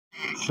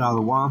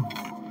Shalom.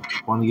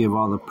 Want to give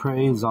all the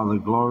praise, all the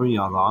glory,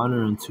 all the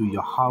honor unto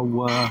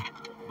Yahweh,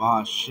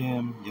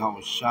 Bahashem,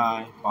 Yahweh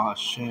Shai,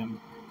 Bahashem,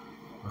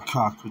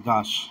 Rakah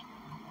Kudash.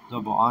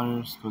 Double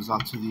honors goes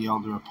out to the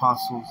elder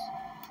apostles,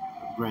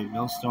 a great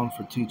millstone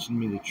for teaching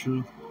me the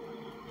truth.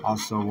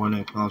 Also want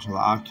to acknowledge all the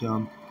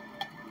Akim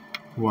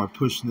who are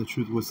pushing the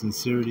truth with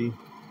sincerity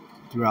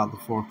throughout the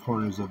four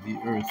corners of the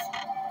earth.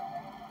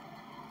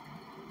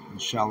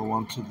 And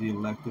shalom to the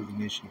elect of the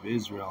nation of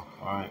Israel.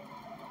 Alright.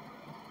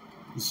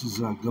 This is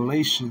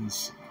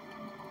Galatians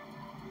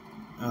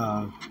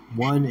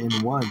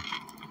 1:1.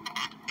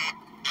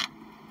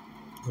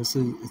 It's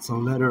a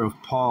letter of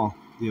Paul,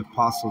 the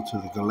apostle, to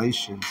the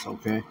Galatians,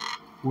 okay?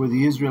 Who were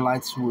the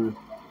Israelites who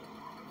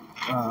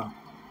were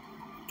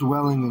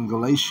dwelling in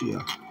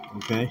Galatia,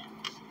 okay?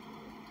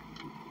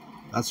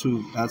 That's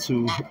who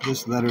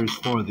this letter is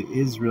for, the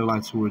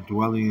Israelites who were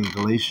dwelling in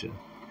Galatia,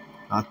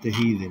 not the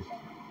heathen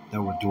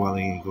that were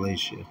dwelling in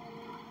Galatia.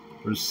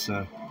 Verse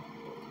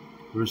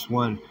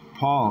 1,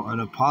 Paul, an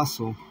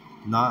apostle,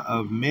 not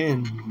of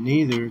men,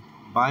 neither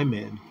by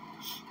men,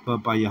 but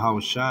by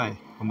Yahweh Shai,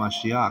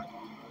 Hamashiach,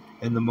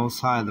 and the Most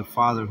High, the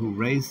Father who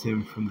raised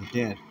him from the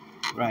dead.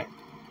 Right.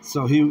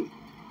 So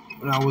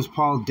now was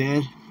Paul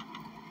dead?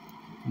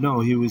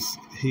 No, he was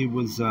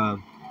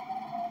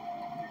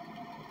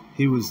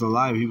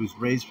alive. He was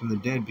raised from the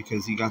dead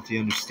because he got the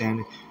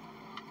understanding.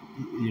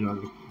 You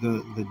know,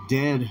 the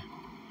dead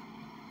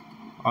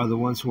are the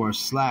ones who are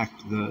slack.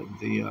 The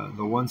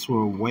ones who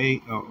are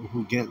awake,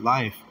 who get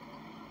life,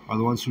 are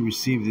the ones who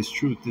receive this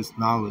truth, this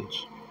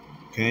knowledge.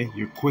 Okay,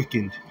 you're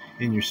quickened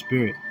in your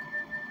spirit.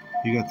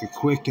 You got the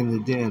quick and the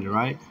dead,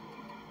 right?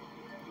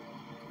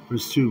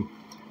 Verse 2.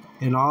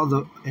 And all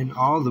the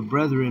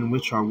brethren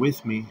which are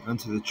with me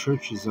unto the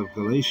churches of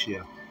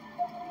Galatia.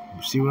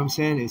 You see what I'm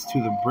saying? It's to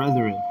the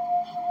brethren.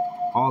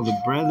 All the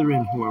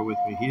brethren who are with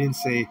me. He didn't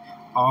say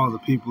all the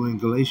people in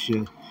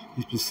Galatia.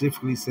 He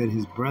specifically said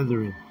his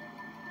brethren.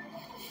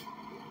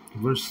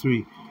 Verse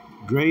 3.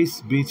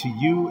 Grace be to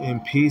you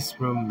and peace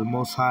from the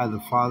Most High, the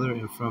Father,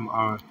 and from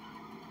our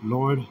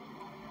Lord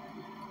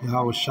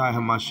Yahweh Shai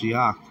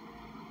HaMashiach,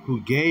 who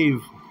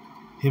gave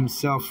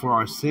himself for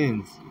our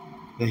sins,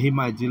 that he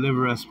might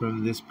deliver us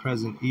from this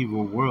present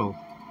evil world,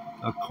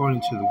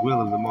 according to the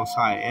will of the Most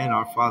High and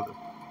our Father.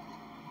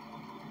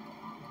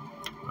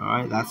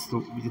 Alright,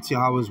 it's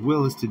Yahweh's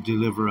will is to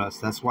deliver us.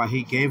 That's why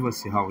he gave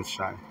us Yahweh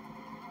Shai.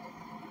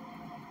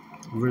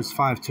 Verse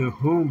 5, to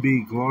whom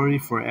be glory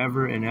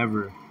forever and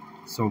ever,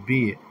 so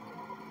be it.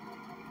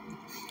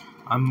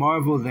 I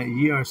marvel that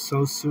ye are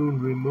so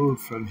soon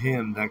removed from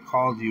him that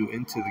called you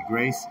into the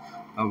grace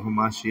of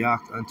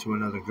Hamashiach unto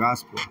another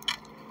gospel.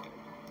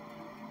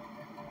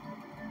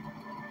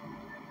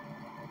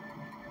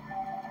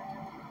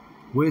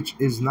 Which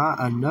is not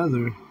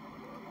another,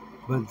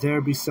 but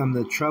there be some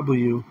that trouble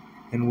you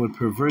and would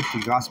pervert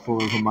the gospel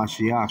of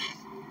Hamashiach,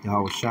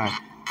 Yahweh Shai.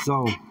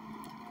 So,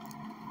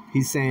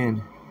 he's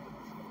saying,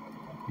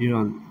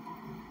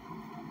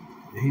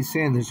 he's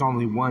saying there's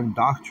only one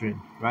doctrine,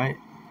 right?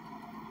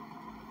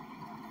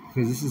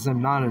 Because this is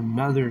not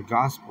another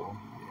gospel.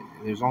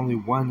 There's only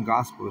one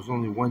gospel. There's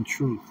only one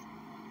truth,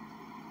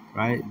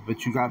 right?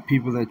 But you got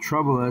people that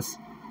trouble us.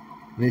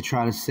 They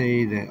try to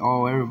say that,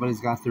 oh,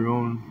 everybody's got their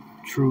own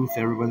truth.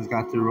 Everybody's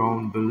got their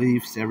own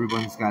beliefs.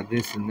 Everybody's got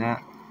this and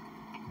that.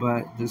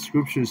 But the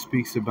scripture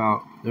speaks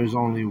about there's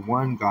only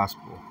one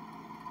gospel,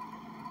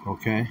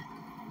 okay?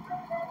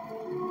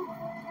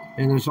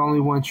 And there's only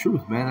one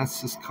truth, man.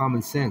 That's just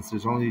common sense.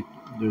 There's only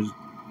you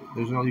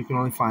can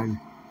only find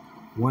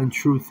one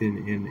truth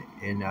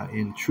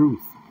in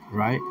truth,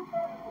 right?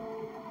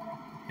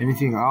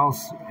 Anything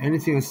else,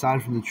 anything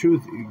aside from the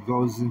truth, it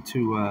goes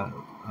into a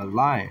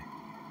lie.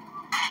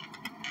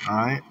 All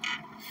right.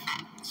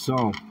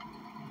 So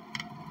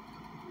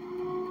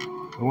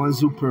the ones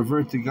who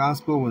pervert the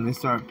gospel, when they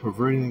start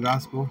perverting the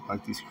gospel,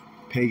 like these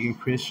pagan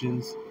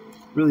Christians,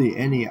 really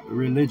any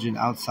religion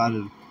outside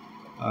of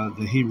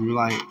the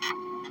Hebrewite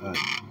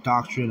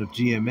doctrine of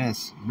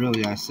GMS,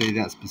 really I say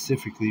that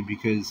specifically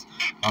because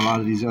a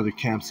lot of these other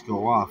camps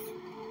go off.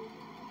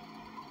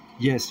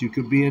 Yes, you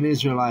could be an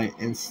Israelite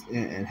and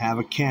have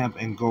a camp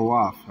and go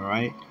off, all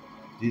right?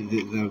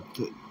 The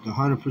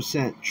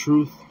 100%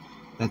 truth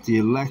that the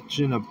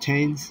election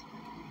obtains,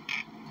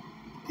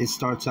 it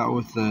starts out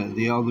with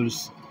the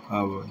elders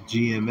of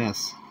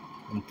GMS,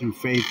 and through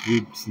faith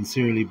we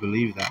sincerely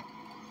believe that,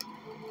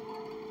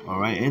 all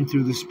right, and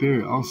through the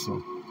Spirit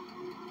also.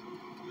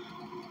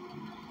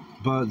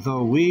 But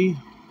though we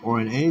or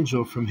an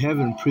angel from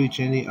heaven preach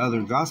any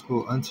other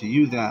gospel unto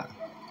you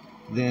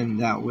than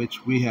that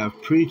which we have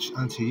preached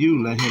unto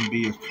you, let him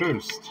be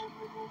accursed.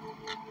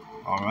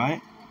 All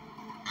right.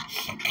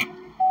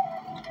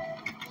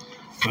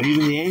 So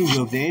even the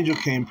angel, if the angel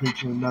came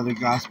preaching another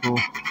gospel,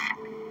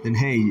 then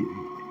hey,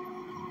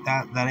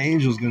 that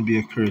angel is going to be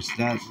accursed.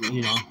 That,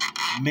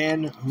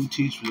 men who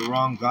teach the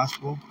wrong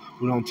gospel,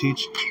 who don't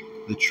teach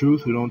the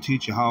truth, who don't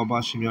teach Yahweh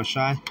Bashem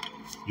Yashai,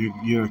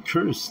 you're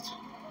accursed.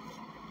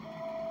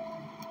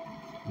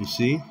 You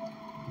see,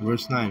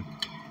 verse 9.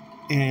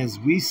 As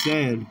we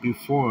said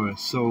before,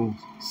 so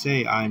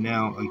say I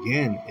now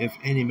again, if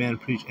any man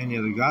preach any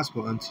other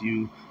gospel unto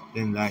you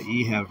than that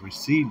ye have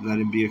received, let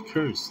him be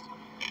accursed.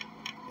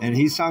 And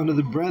he's talking to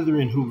the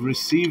brethren who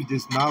received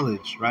this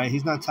knowledge, right?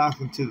 He's not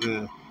talking to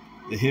the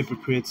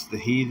hypocrites, the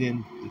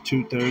heathen, the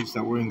 2/3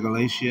 that were in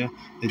Galatia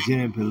that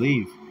didn't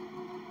believe.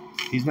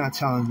 He's not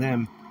telling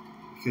them,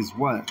 because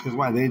what? Because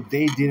why? They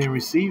didn't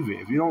receive it.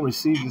 If you don't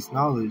receive this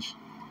knowledge,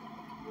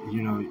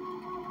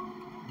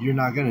 you're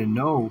not going to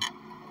know,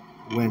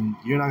 when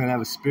you're not going to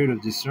have a spirit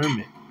of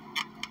discernment.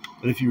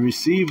 But if you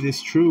receive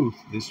this truth,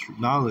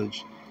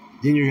 knowledge,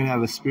 then you're going to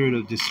have a spirit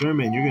of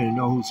discernment. You're going to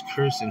know who's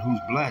cursed and who's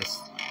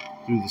blessed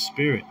through the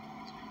Spirit.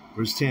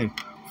 Verse 10,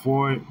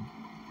 for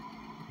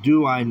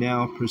do I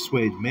now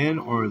persuade men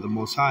or the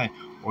Most High,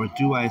 or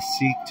do I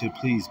seek to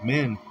please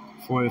men?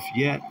 For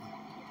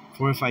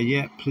if I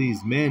yet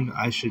please men,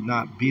 I should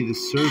not be the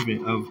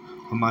servant of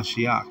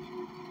Hamashiach.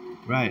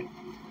 Right?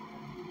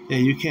 Yeah,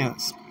 you can't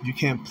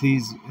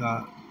please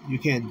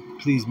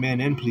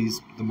men and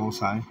please the Most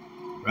High,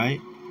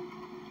 right?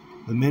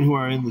 The men who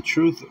are in the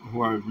truth,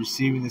 who are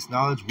receiving this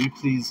knowledge, we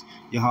please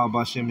Yahweh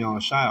Bashem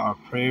Yahushai. Our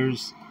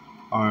prayers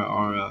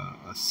are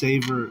a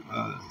savor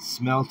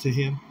smell to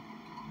Him.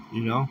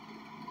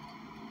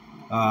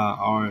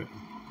 Our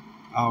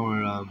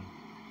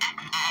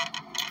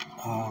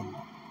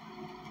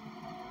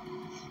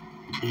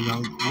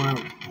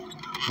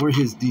we're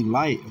His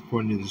delight,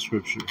 according to the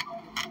Scripture.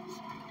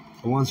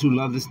 The ones who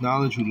love this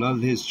knowledge, who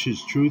love His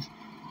truth,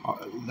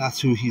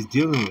 that's who He's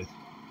dealing with,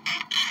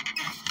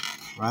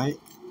 right?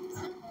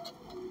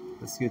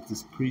 Let's get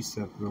this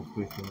precept real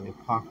quick in the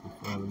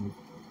Apocrypha. Let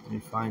me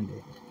find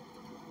it.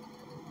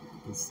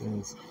 It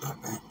says,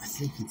 I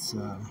think it's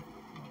let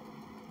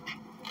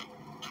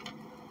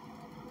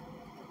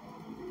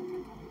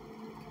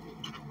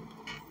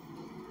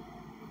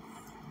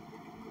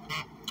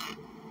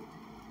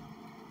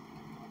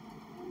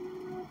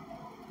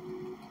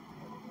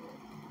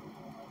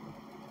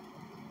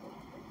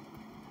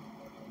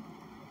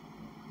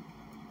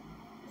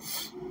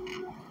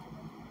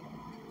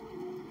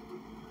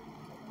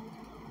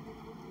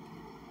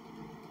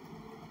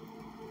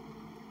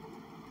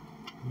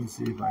me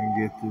see if I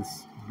can get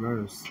this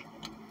verse.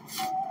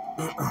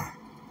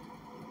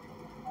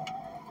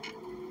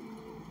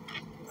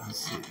 Let's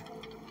see.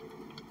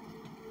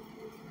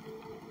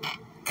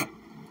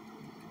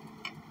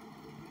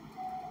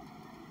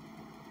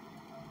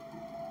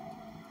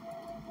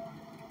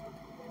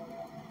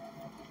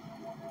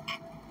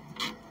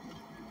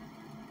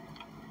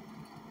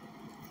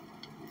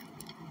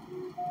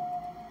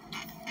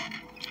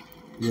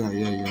 Yeah.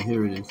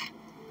 Here it is.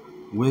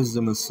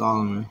 Wisdom of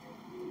Solomon,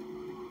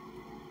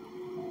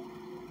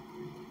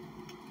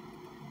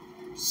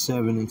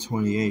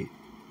 7:28.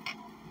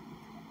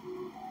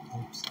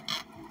 Oops.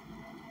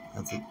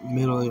 That's the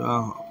middle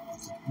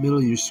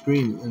of your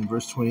screen. In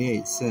verse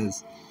 28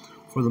 says,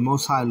 "For the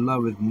Most High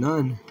loveth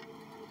none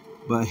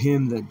but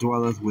him that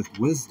dwelleth with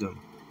wisdom."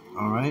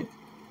 All right.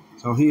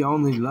 So He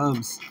only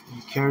loves,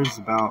 He cares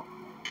about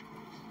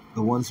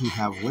the ones who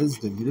have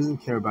wisdom. He doesn't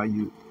care about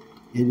you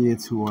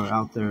idiots who are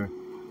out there.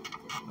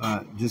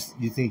 Just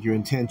you think your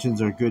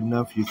intentions are good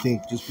enough. You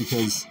think just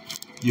because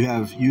you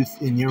have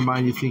youth in your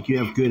mind, you think you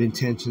have good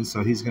intentions,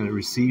 so He's going to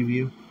receive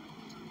you.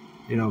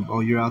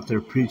 You're out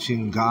there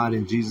preaching God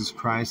and Jesus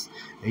Christ,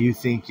 and you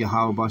think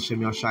Yahweh Bashem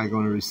Yahshai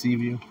going to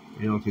receive you.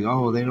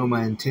 Because they know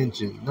my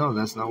intention. No,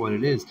 that's not what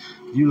it is.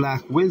 You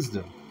lack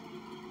wisdom.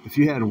 If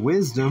you had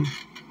wisdom,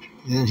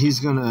 then He's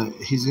gonna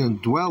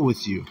dwell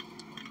with you.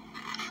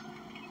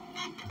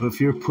 But if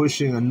you're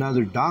pushing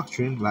another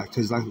doctrine, like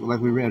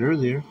we read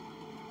earlier,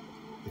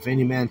 if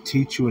any man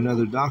teach you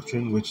another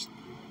doctrine, which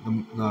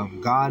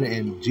God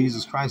and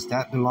Jesus Christ,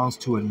 that belongs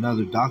to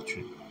another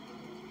doctrine.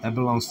 That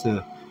belongs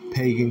to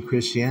pagan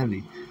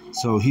Christianity.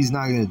 So He's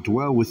not going to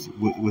dwell with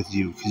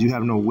you because you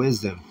have no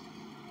wisdom,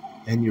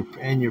 and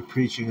you're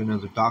preaching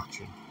another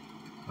doctrine.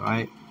 All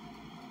right.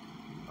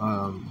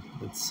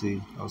 Let's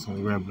see. I was going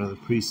to grab another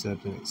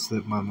precept and it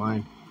slipped my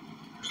mind.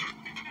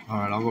 All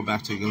right, I'll go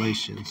back to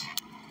Galatians.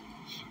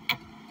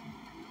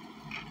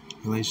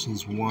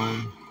 Galatians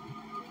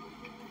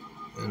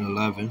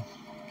 1:11.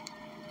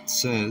 It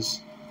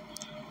says,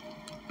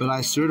 "But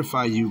I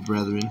certify you,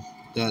 brethren,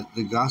 that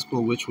the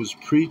gospel which was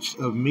preached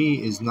of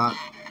me is not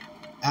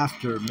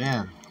after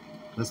man."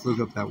 Let's look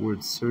up that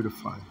word,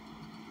 certify.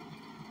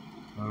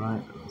 All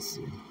right, let's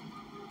see.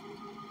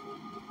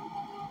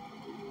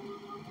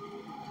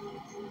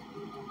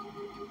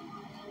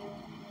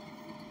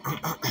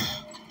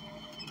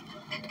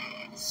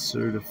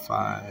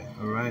 Certify.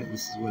 All right,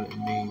 this is what it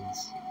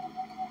means.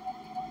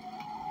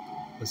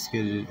 Let's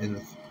get it in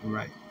the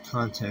right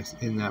context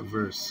in that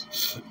verse.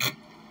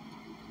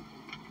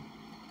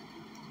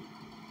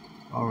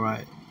 All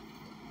right,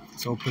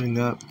 it's opening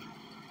up.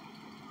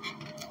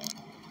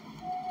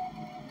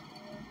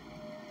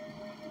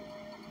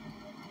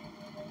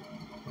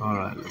 All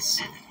right, let's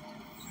see.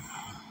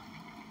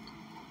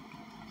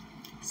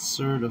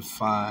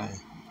 Certify.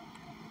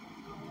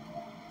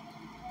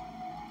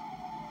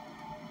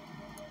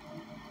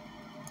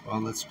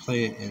 Well, let's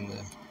play it in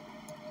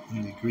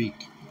the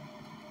Greek.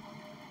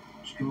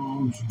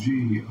 Strong's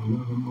G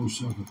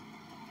 1107.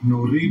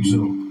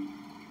 Norizo.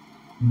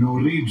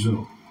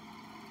 Norizo.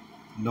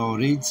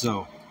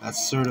 Norizo.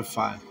 That's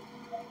certified.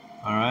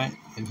 All right,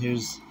 and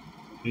here's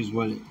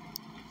what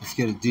let's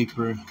get a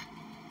deeper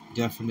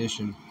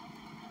definition.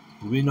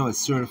 We know what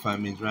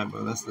certified means, right?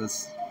 But let's oh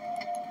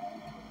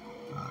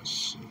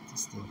shit,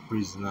 this thing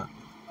freezing up.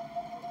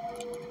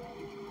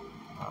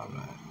 All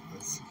right,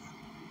 let's see.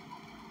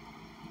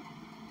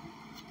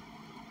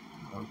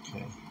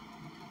 Okay,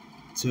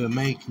 to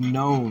make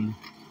known,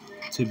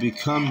 to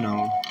become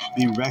known,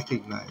 be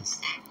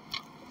recognized,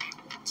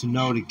 to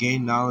know, to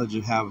gain knowledge,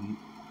 to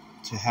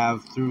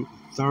have through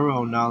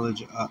thorough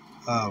knowledge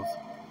of. All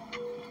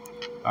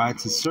right,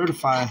 to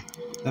certify,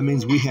 that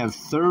means we have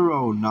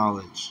thorough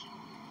knowledge.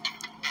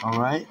 All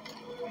right,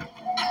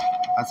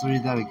 let's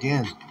read that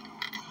again.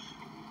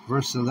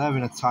 Verse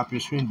 11 at the top of your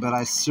screen. But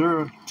I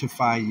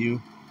certify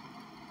you,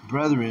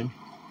 brethren,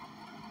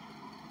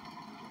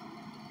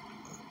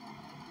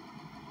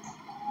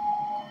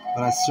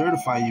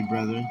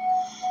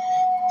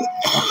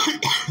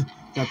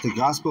 that the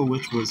gospel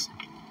which was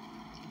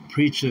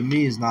preached of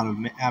me is not of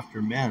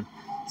after man.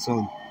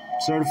 So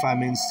certify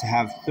means to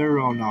have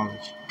thorough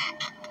knowledge,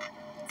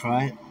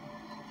 right?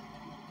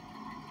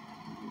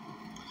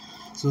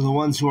 So the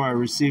ones who are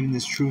receiving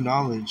this true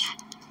knowledge,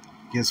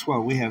 guess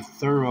what? We have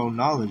thorough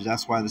knowledge.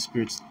 That's why the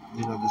Spirit's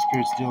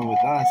dealing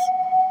with us.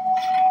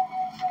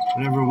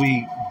 Whenever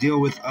we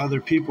deal with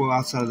other people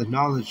outside of the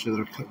knowledge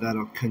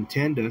that'll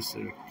contend us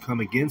or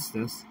come against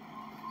us,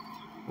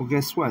 well,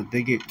 guess what?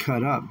 They get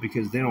cut up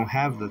because they don't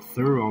have the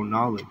thorough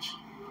knowledge,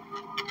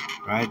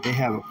 right? They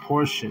have a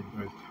portion,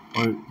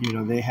 or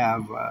they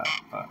have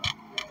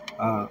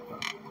a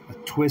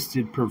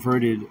twisted,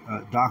 perverted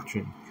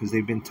doctrine because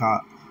they've been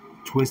taught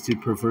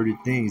twisted,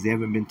 perverted things. They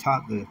haven't been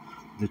taught the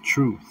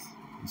truth.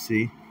 You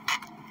see,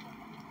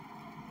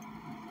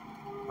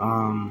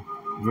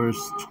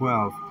 verse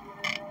 12.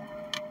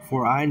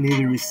 For I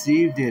neither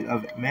received it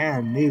of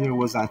man, neither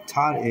was I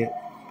taught it,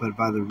 but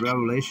by the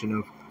revelation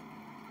of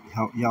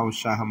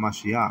Yahushua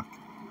HaMashiach.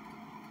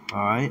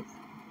 All right?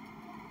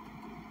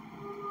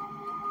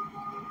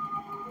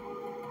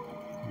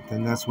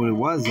 And that's what it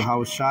was.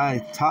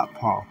 Yahushua taught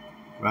Paul,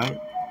 right?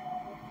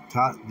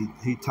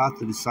 He taught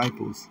the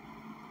disciples.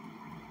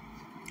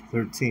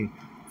 13.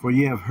 For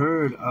ye have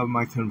heard of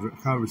my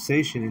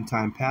conversation in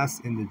time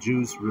past in the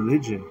Jews'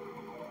 religion,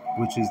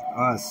 which is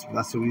us.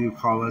 That's what we would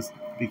call us,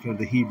 because of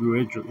the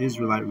Hebrew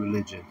Israelite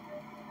religion.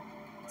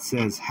 It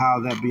says, how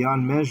that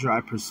beyond measure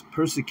I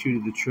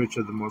persecuted the church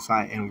of the Most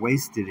High and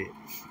wasted it.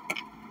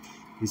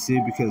 You see,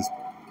 because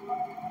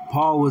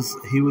Paul was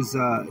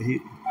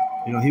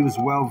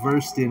well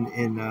versed in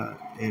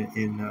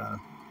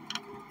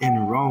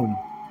Rome.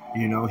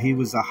 He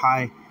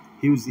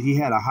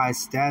had a high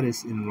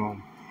status in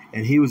Rome,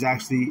 and he was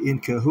actually in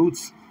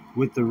cahoots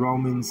with the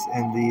Romans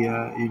and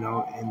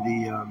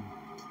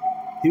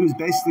he was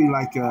basically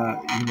like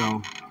a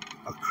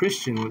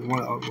Christian,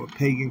 a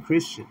pagan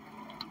Christian,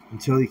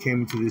 until he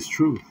came into this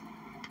truth,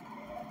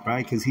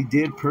 right? Because he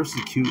did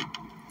persecute.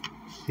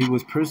 He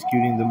was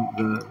persecuting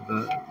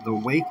the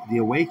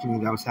awakening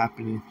that was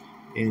happening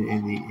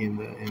in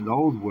the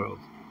old world,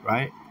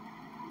 right?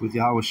 With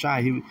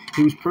Yahushua,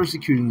 he was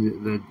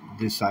persecuting the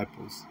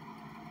disciples,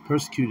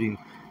 persecuting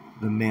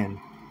the men,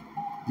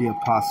 the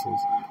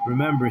apostles.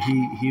 Remember,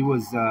 he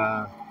was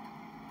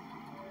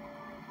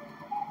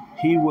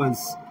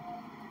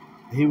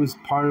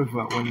part of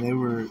when they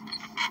were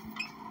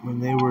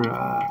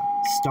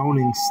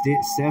stoning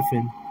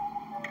Stephen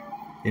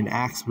in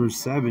Acts verse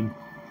 7.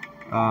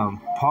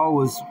 Paul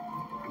was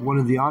one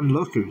of the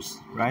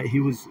onlookers, right? He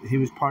was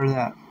part of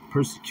that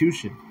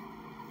persecution.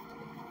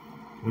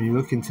 When you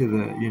look into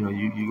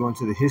you go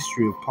into the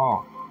history of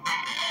Paul.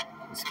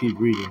 Let's keep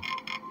reading.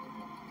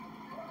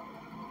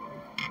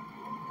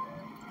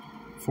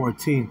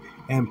 14.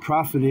 And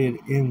profited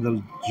in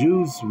the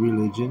Jews'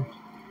 religion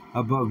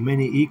above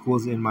many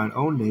equals in mine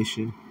own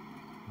nation,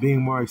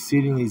 being more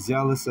exceedingly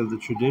zealous of the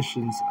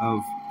traditions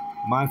of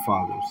my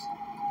fathers.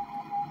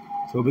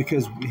 So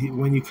because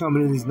when you come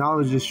into this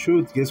knowledge, this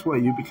truth, guess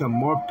what? You become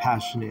more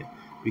passionate,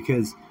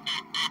 because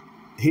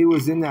he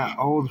was in that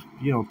old,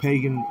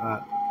 pagan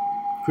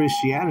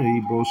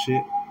Christianity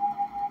bullshit.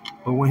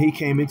 But when he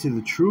came into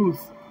the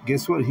truth,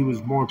 guess what? He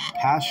was more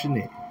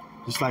passionate,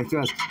 just like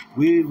us.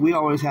 We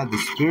always had the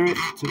spirit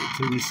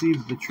to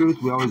receive the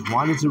truth. We always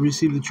wanted to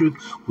receive the truth.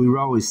 We were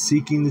always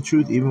seeking the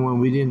truth, even when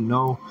we didn't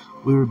know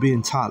we were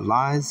being taught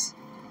lies.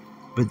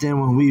 But then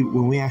when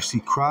we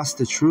actually crossed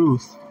the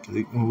truth,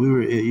 when we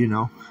were,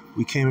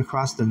 we came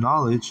across the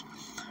knowledge,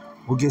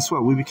 well, guess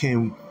what? We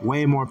became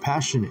way more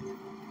passionate.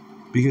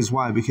 Because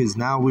why? Because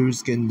now we were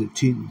just getting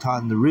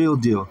taught in the real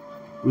deal.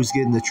 We were just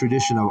getting the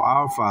tradition of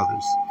our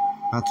fathers,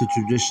 not the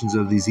traditions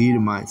of these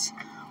Edomites,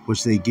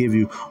 which they give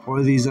you,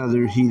 or these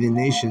other heathen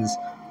nations,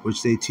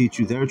 which they teach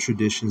you their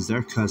traditions,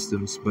 their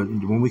customs. But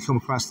when we come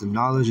across the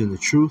knowledge and the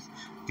truth,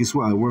 guess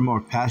what? We're more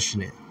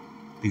passionate.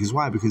 Because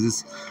why?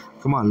 Because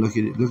come on, look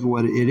at it. Look at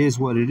what it is.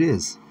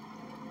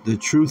 The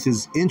truth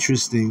is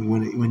interesting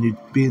when you're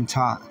being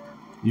taught,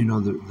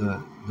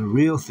 the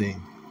real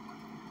thing.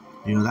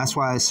 That's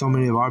why so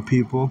many of our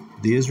people,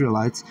 the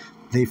Israelites,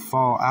 they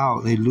fall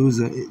out. They lose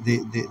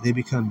they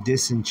become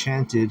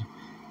disenchanted.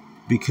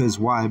 Because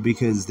why?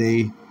 Because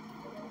they,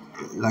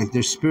 like,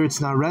 their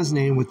spirit's not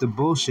resonating with the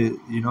bullshit.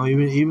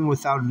 Even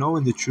without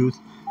knowing the truth,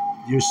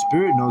 your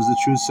spirit knows the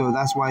truth. So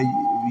that's why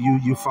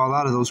you fall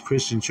out of those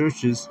Christian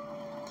churches,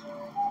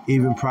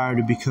 even prior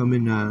to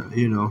becoming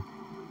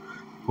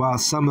while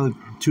some of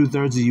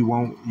 2/3 of you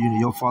won't.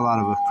 You'll fall out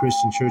of a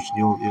Christian church and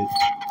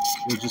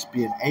you'll just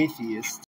be an atheist.